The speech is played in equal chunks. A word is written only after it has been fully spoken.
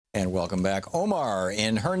And welcome back, Omar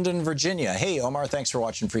in Herndon, Virginia. Hey, Omar, thanks for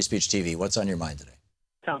watching Free Speech TV. What's on your mind today?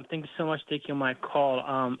 Tom, thank you so much for taking my call.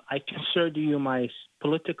 I consider you my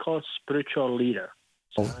political, spiritual leader.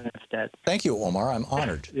 So I don't know if that... Thank you, Omar. I'm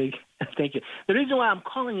honored. Thank you. The reason why I'm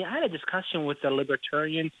calling you, I had a discussion with a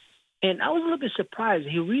libertarian, and I was a little bit surprised.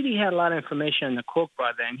 He really had a lot of information on the Koch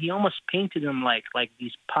brother, and he almost painted them like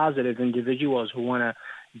these positive individuals who want to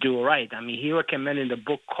do right. I mean, he recommended a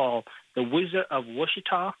book called The Wizard of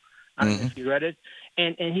Wichita. I don't know if you read it.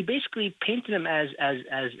 And he basically painted them as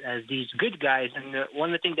these good guys. And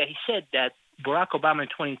one of the things that he said that Barack Obama in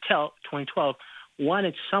 2012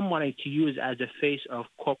 wanted somebody to use as the face of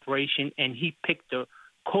corporation, and he picked the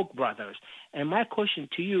Koch brothers. And my question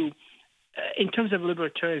to you, in terms of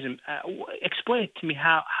libertarianism, explain to me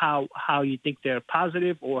how you think they're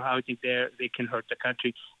positive or how you think they can hurt the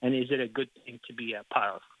country, and is it a good thing to be a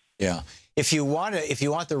part of? Yeah. If you want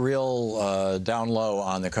the real down low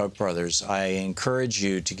on the Koch brothers, I encourage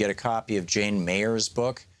you to get a copy of Jane Mayer's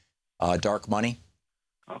book, Dark Money.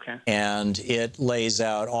 Okay. And it lays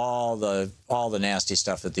out all the nasty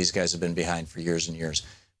stuff that these guys have been behind for years and years.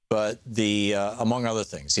 But among other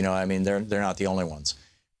things, I mean, they're not the only ones.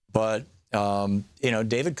 But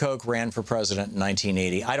David Koch ran for president in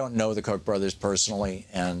 1980. I don't know the Koch brothers personally,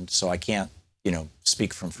 and so I can't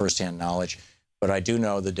speak from firsthand knowledge. But I do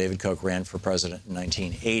know that David Koch ran for president in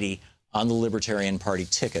 1980 on the Libertarian Party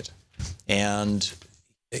ticket. And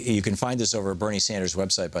you can find this over at Bernie Sanders'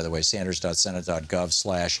 website, by the way,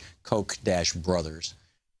 sanders.senate.gov/Koch-brothers.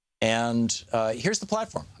 And here's the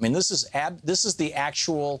platform. I mean, this is the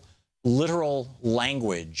actual literal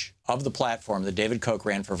language of the platform that David Koch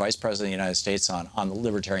ran for vice president of the United States on the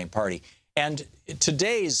Libertarian Party. And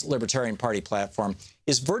today's Libertarian Party platform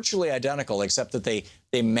is virtually identical, except that they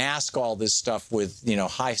mask all this stuff with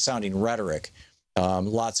high-sounding rhetoric,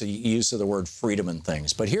 lots of use of the word freedom and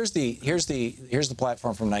things. But here's the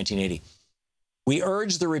platform from 1980. We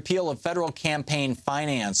urge the repeal of federal campaign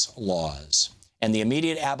finance laws and the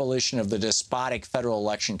immediate abolition of the despotic Federal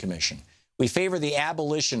Election Commission. We favor the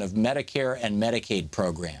abolition of Medicare and Medicaid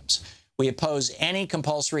programs. We oppose any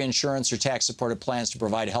compulsory insurance or tax-supported plans to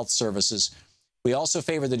provide health services. We also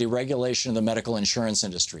favor the deregulation of the medical insurance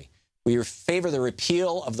industry. We favor the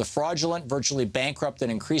repeal of the fraudulent, virtually bankrupt,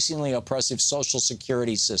 and increasingly oppressive Social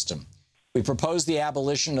Security system. We propose the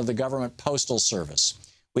abolition of the government postal service.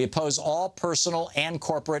 We oppose all personal and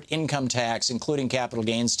corporate income tax, including capital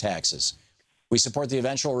gains taxes. We support the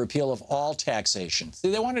eventual repeal of all taxation.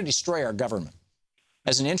 See, they want to destroy our government.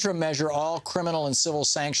 As an interim measure, all criminal and civil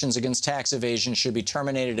sanctions against tax evasion should be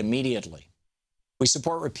terminated immediately. We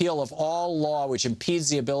support repeal of all law which impedes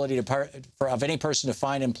the ability of any person to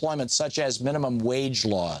find employment, such as minimum wage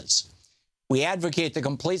laws. We advocate the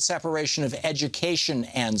complete separation of education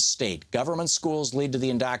and state. Government schools lead to the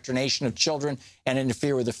indoctrination of children and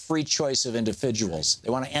interfere with the free choice of individuals. They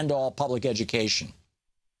want to end all public education.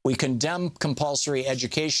 We condemn compulsory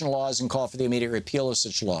education laws and call for the immediate repeal of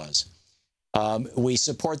such laws. We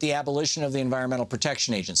support the abolition of the Environmental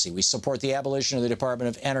Protection Agency. We support the abolition of the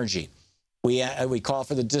Department of Energy. We call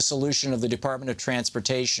for the dissolution of the Department of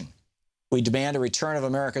Transportation. We demand a return of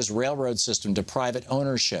America's railroad system to private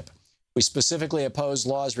ownership. We specifically oppose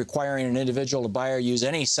laws requiring an individual to buy or use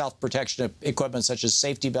any self-protection equipment such as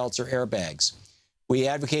safety belts or airbags. We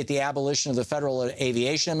advocate the abolition of the Federal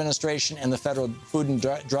Aviation Administration and the Federal Food and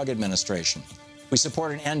Drug Administration. We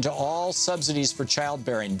support an end to all subsidies for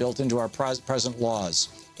childbearing built into our present laws,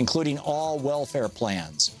 including all welfare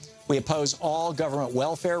plans. We oppose all government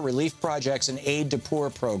welfare, relief projects, and aid to poor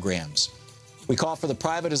programs. We call for the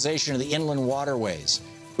privatization of the inland waterways.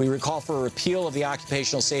 We call for a repeal of the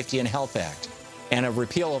Occupational Safety and Health Act and a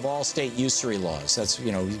repeal of all state usury laws. That's,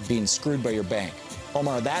 being screwed by your bank.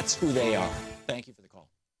 Omar, that's who they are. Thank you for the